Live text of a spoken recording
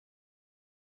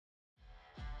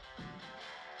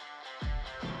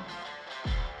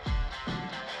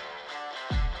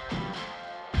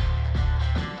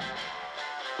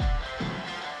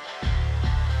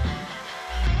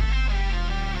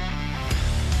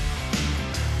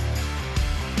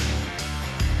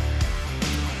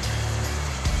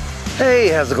Hey,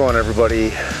 how's it going, everybody?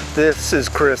 This is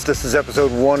Chris. This is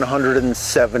episode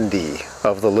 170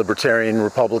 of the Libertarian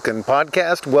Republican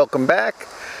podcast. Welcome back.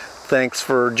 Thanks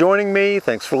for joining me.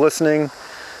 Thanks for listening.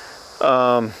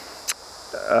 So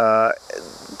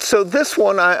this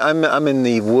one, I'm in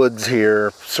the woods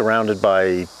here, surrounded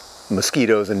by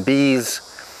mosquitoes and bees.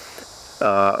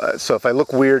 So if I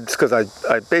look weird, it's because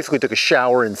I basically took a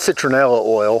shower in citronella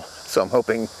oil. So I'm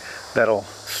hoping that'll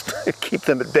keep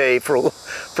them at bay for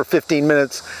 15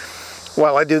 minutes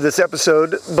while I do this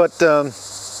episode. But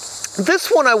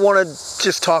this one I want to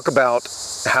just talk about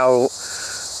how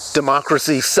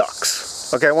democracy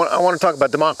sucks. Okay, I want to talk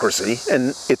about democracy,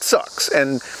 and it sucks.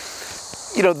 And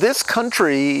you know, this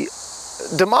country,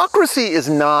 democracy is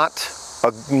not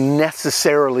a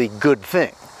necessarily good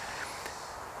thing.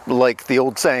 Like the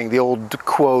old saying, the old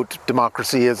quote,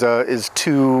 democracy is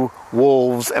two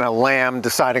wolves and a lamb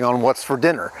deciding on what's for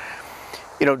dinner.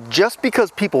 You know, just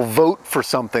because people vote for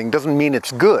something doesn't mean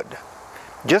it's good.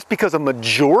 Just because a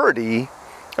majority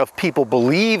of people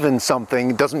believe in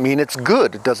something doesn't mean it's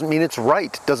good. It doesn't mean it's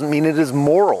right. It doesn't mean it is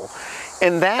moral.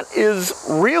 And that is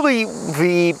really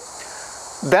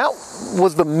that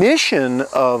was the mission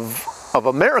of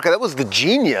America. That was the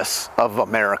genius of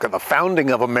America, the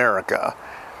founding of America,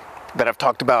 that I've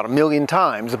talked about a million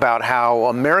times, about how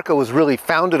America was really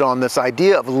founded on this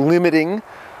idea of limiting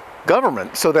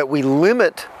government so that we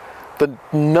limit the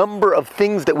number of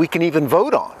things that we can even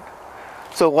vote on.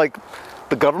 So like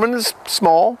the government is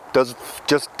small, does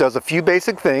a few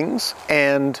basic things,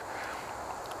 and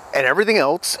everything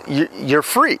else you're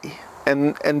free.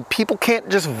 And people can't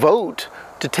just vote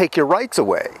to take your rights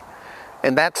away.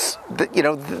 And that's,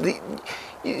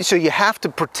 so you have to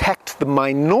protect the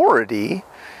minority.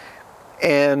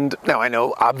 And now I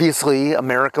know, obviously,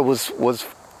 America was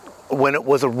when it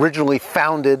was originally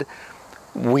founded,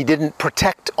 we didn't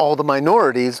protect all the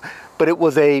minorities, but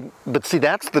see,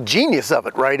 that's the genius of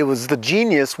it, right? The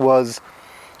genius was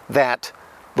that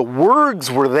the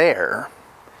words were there,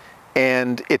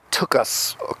 and it took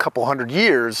us a couple hundred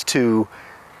years to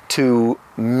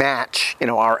match,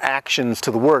 our actions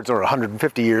to the words, or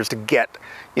 150 years to get,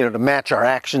 to match our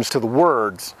actions to the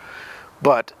words.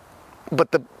 But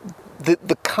the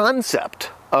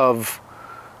concept of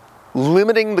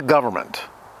limiting the government,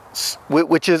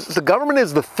 which is, the government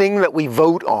is the thing that we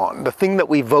vote on, the thing that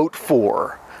we vote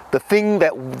for, the thing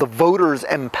that the voters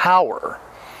empower.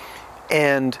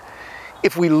 And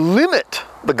if we limit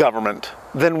the government,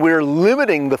 then we're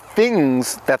limiting the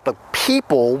things that the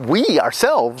people, we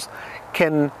ourselves,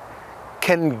 can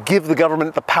give the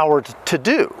government the power to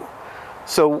do.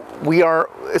 So we are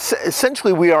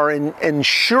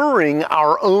ensuring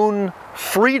our own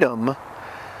freedom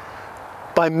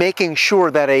by making sure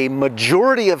that a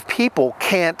majority of people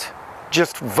can't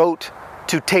just vote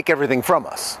to take everything from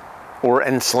us or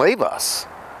enslave us.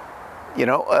 And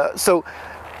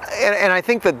I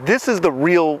think that this is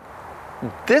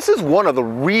one of the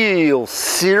real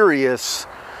serious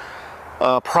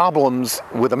problems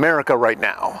with America right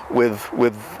now, with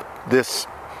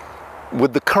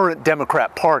the current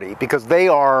Democrat Party, because they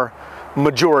are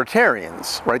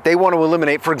majoritarians, right? They want to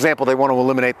eliminate, for example, the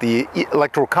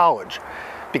Electoral College,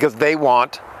 because they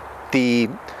want a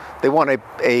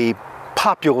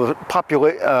popular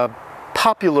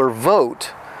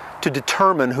vote to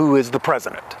determine who is the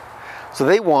president. So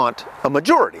they want a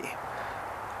majority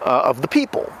of the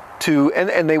people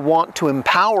and they want to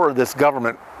empower this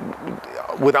government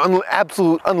with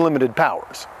absolute unlimited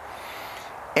powers.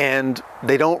 And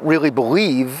they don't really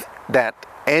believe that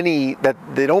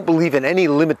they don't believe in any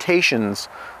limitations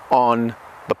on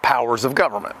the powers of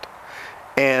government.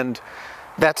 And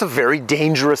that's a very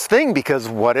dangerous thing, because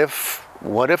what if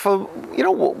a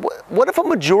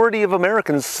majority of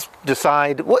Americans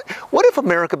decide, what if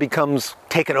America becomes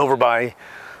taken over by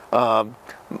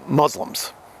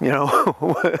Muslims,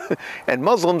 and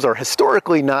Muslims are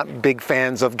historically not big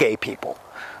fans of gay people.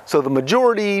 So the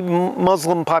majority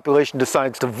Muslim population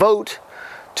decides to vote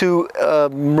to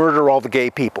murder all the gay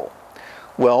people.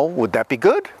 Well, would that be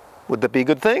good? Would that be a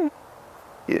good thing?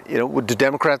 Do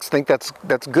Democrats think that's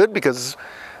good?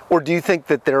 Or do you think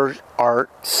that there are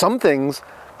some things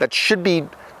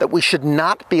that we should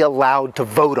not be allowed to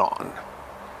vote on?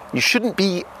 You shouldn't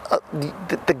be.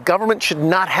 The government should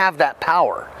not have that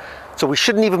power. So we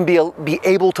shouldn't even be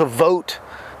able to vote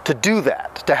to do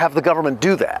that, to have the government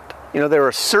do that. There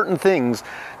are certain things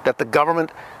that the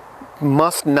government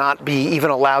must not be even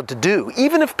allowed to do,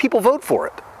 even if people vote for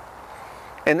it.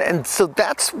 And so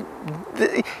that's,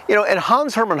 and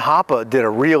Hans Hermann Hoppe did a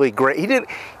really great,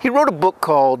 he wrote a book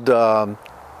called the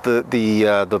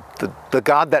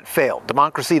God That Failed,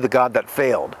 Democracy, the God That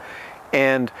Failed.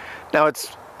 And now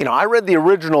it's, I read the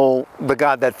original, The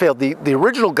God That Failed. The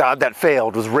original God That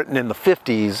Failed was written in the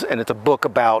 50s, and it's a book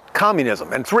about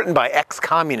communism. And it's written by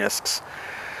ex-communists,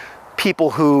 people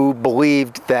who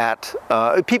believed that,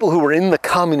 people who were in the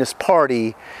Communist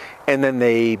Party, and then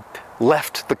they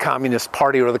left the Communist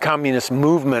Party or the Communist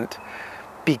movement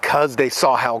because they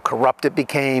saw how corrupt it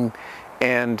became.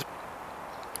 And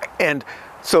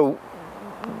so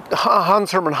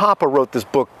Hans Hermann Hoppe wrote this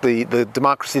book, the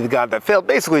Democracy, the God That Failed.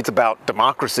 Basically, it's about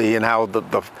democracy and how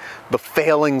the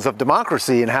failings of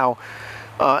democracy and how,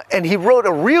 and he wrote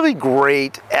a really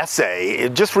great essay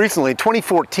just recently,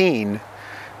 2014.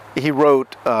 He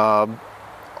wrote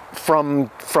from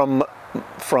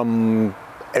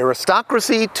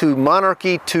aristocracy to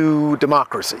monarchy to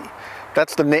democracy.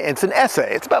 That's it's an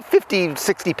essay. It's about 50,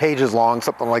 60 pages long,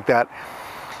 something like that.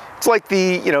 It's like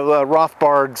the,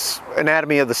 Rothbard's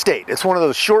Anatomy of the State. It's one of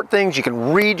those short things you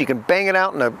can read, you can bang it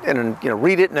out and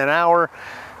read it in an hour,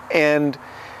 and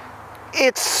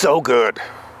it's so good.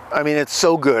 I mean, it's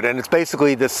so good, and it's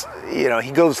basically this,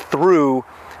 he goes through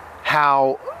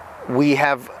how we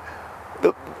have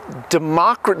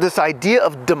this idea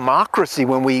of democracy.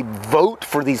 When we vote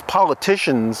for these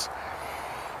politicians,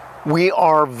 we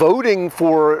are voting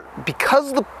for,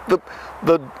 because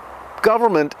the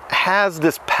government has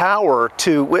this power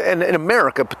to, and in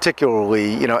America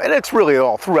particularly, and it's really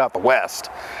all throughout the West,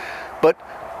 but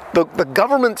the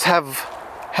governments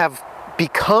have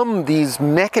become these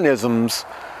mechanisms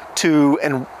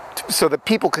so that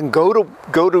people can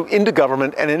go into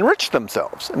government and enrich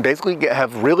themselves and basically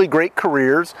have really great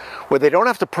careers where they don't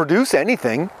have to produce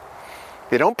anything.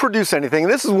 They don't produce anything.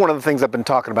 And this is one of the things I've been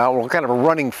talking about, well, kind of a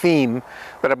running theme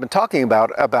that I've been talking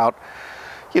about,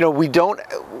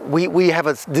 we have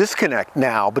a disconnect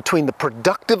now between the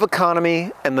productive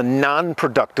economy and the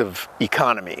non-productive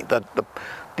economy.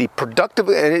 The productive,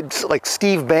 and it's like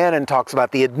Steve Bannon talks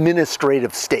about the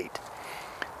administrative state.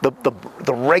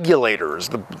 The regulators,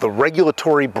 the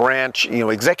regulatory branch,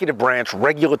 executive branch,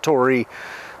 regulatory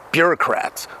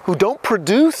bureaucrats who don't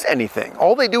produce anything.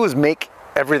 All they do is make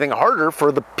everything harder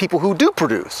for the people who do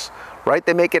produce, right?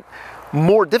 They make it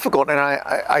more difficult. And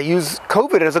I use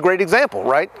COVID as a great example,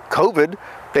 right? COVID,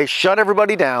 they shut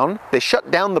everybody down. They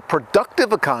shut down the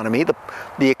productive economy,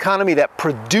 the economy that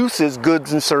produces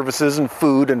goods and services and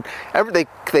food and everything.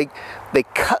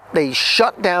 They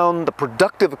shut down the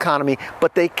productive economy,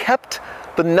 but they kept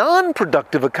the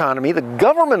non-productive economy, the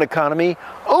government economy,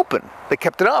 open. They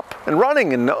kept it up and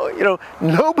running, and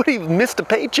nobody missed a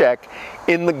paycheck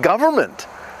in the government,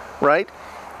 right?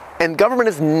 And government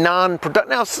is non-productive.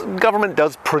 Now, government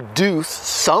does produce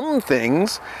some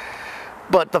things,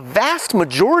 but the vast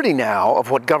majority now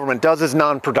of what government does is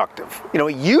non-productive.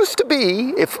 It used to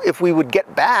be, if we would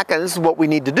get back, and this is what we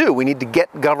need to do, we need to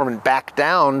get government back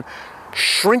down,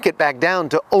 shrink it back down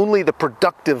to only the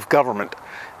productive government,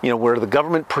 where the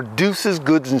government produces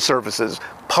goods and services,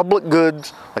 public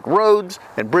goods like roads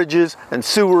and bridges and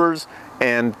sewers,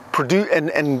 and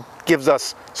gives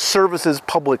us services,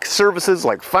 public services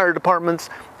like fire departments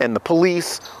and the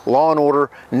police, law and order,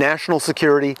 national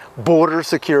security, border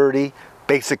security,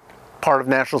 basic part of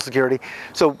national security.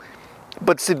 So,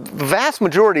 but the vast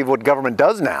majority of what government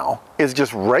does now is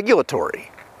just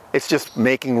regulatory. It's just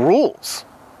making rules.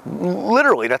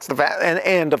 Literally, that's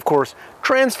and of course,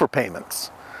 transfer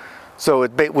payments. So,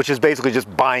 which is basically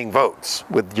just buying votes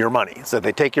with your money. So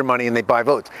they take your money and they buy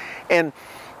votes. And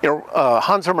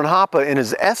Hans Hermann Hoppe in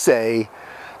his essay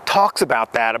talks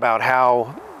about that, about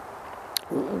how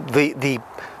the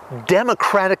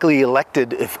democratically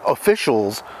elected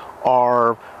officials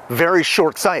are very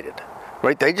short-sighted,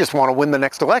 right? They just want to win the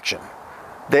next election,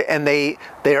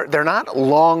 they're not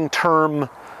long-term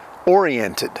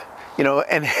oriented,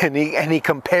 And he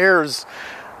compares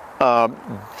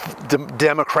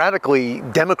Democrat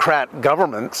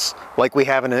governments like we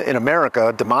have in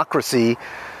America, democracy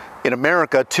in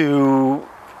America, to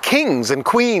kings and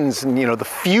queens and the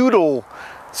feudal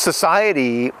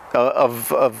society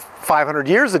of 500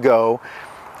 years ago.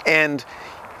 And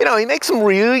he makes some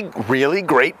really, really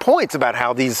great points about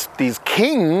how these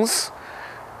kings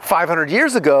 500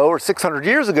 years ago or 600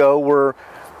 years ago were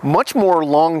much more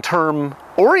long-term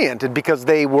oriented because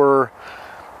they were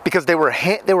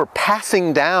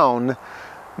passing down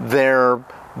their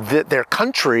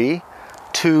country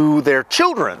to their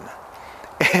children.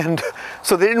 And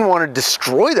so they didn't want to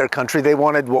destroy their country. They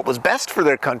wanted what was best for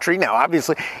their country. Now,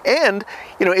 obviously, and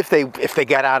if they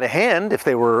got out of hand, if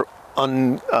they were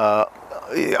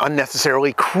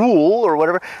unnecessarily cruel or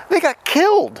whatever, they got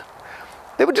killed.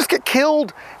 They would just get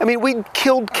killed. I mean, we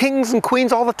killed kings and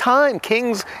queens all the time.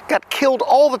 Kings got killed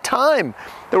all the time.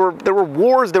 There were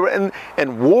wars.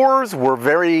 And wars were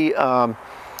very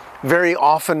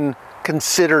often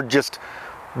considered just.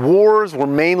 Wars were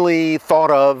mainly thought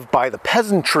of by the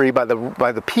peasantry, by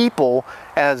the people,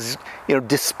 as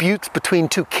disputes between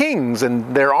two kings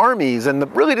and their armies,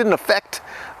 and really didn't affect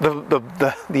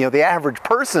the average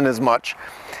person as much.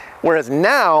 Whereas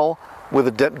now,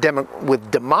 with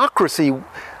democracy,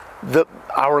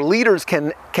 our leaders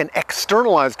can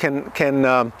externalize, can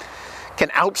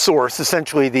outsource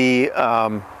essentially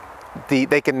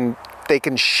they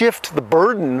can shift the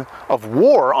burden of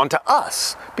war onto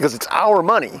us because it's our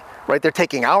money, right? They're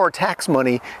taking our tax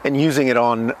money and using it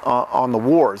on the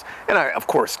wars. And of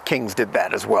course, kings did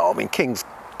that as well. I mean, kings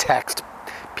taxed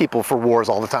people for wars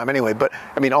all the time anyway. But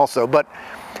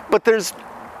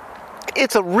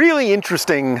it's a really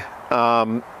interesting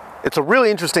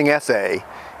essay.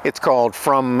 It's called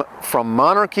From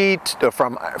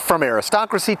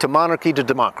Aristocracy to Monarchy to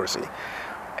Democracy.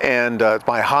 And it's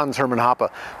by Hans Hermann Hoppe.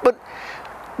 But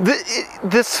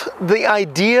the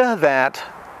idea that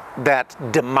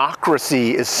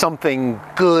democracy is something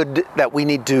good that we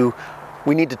need to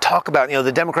talk about.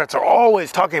 The Democrats are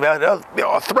always talking about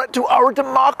a threat to our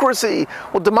democracy.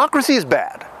 Well, democracy is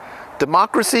bad.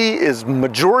 Democracy is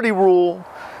majority rule.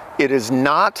 It is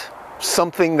not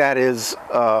something that is.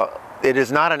 It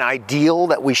is not an ideal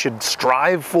that we should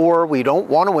strive for. We don't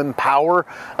want to empower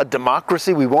a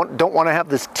democracy. We don't want to have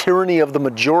this tyranny of the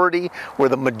majority where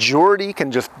the majority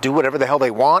can just do whatever the hell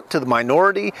they want to the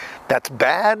minority. That's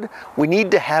bad. We need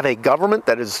to have a government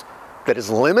that is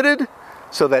limited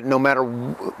so that no matter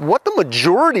what the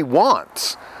majority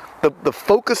wants, the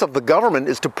focus of the government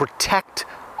is to protect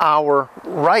our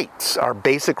rights, our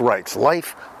basic rights,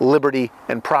 life, liberty,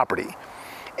 and property.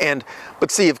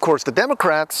 But see, of course, the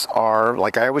Democrats are,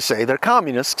 like I always say, they're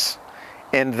communists,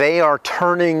 and they are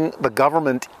turning the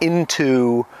government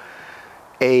into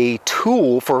a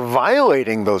tool for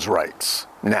violating those rights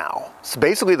now. So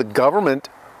basically, the government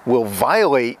will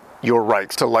violate your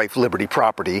rights to life, liberty,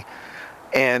 property,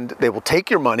 and they will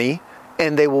take your money,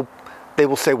 and they will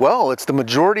say, well, it's the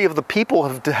majority of the people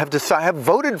have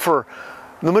voted for.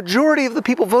 The majority of the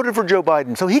people voted for Joe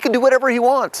Biden, so he can do whatever he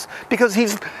wants because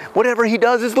whatever he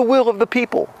does is the will of the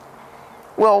people.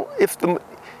 Well, if the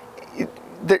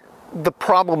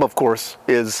problem, of course,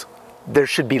 is there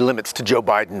should be limits to Joe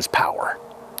Biden's power.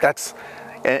 I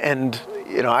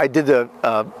did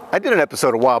an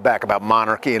episode a while back about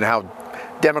monarchy and how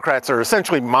Democrats are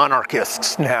essentially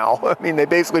monarchists now. I mean, they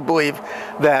basically believe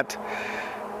that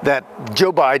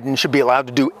Joe Biden should be allowed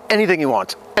to do anything he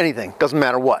wants, anything, doesn't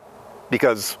matter what.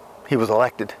 Because he was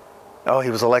elected. Oh, he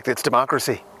was elected. It's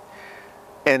democracy.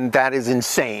 And that is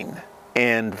insane.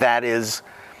 And that is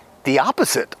the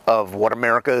opposite of what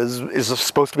America is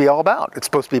supposed to be all about. It's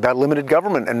supposed to be about limited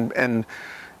government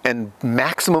and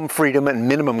maximum freedom and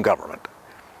minimum government.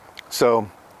 So,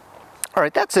 all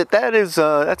right, that's it.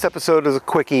 That's episode is a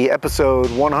quickie,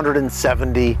 episode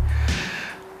 170.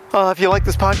 If you like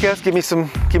this podcast, give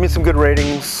me some good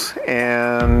ratings,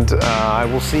 and I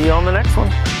will see you on the next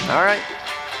one. All right,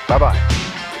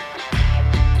 bye-bye.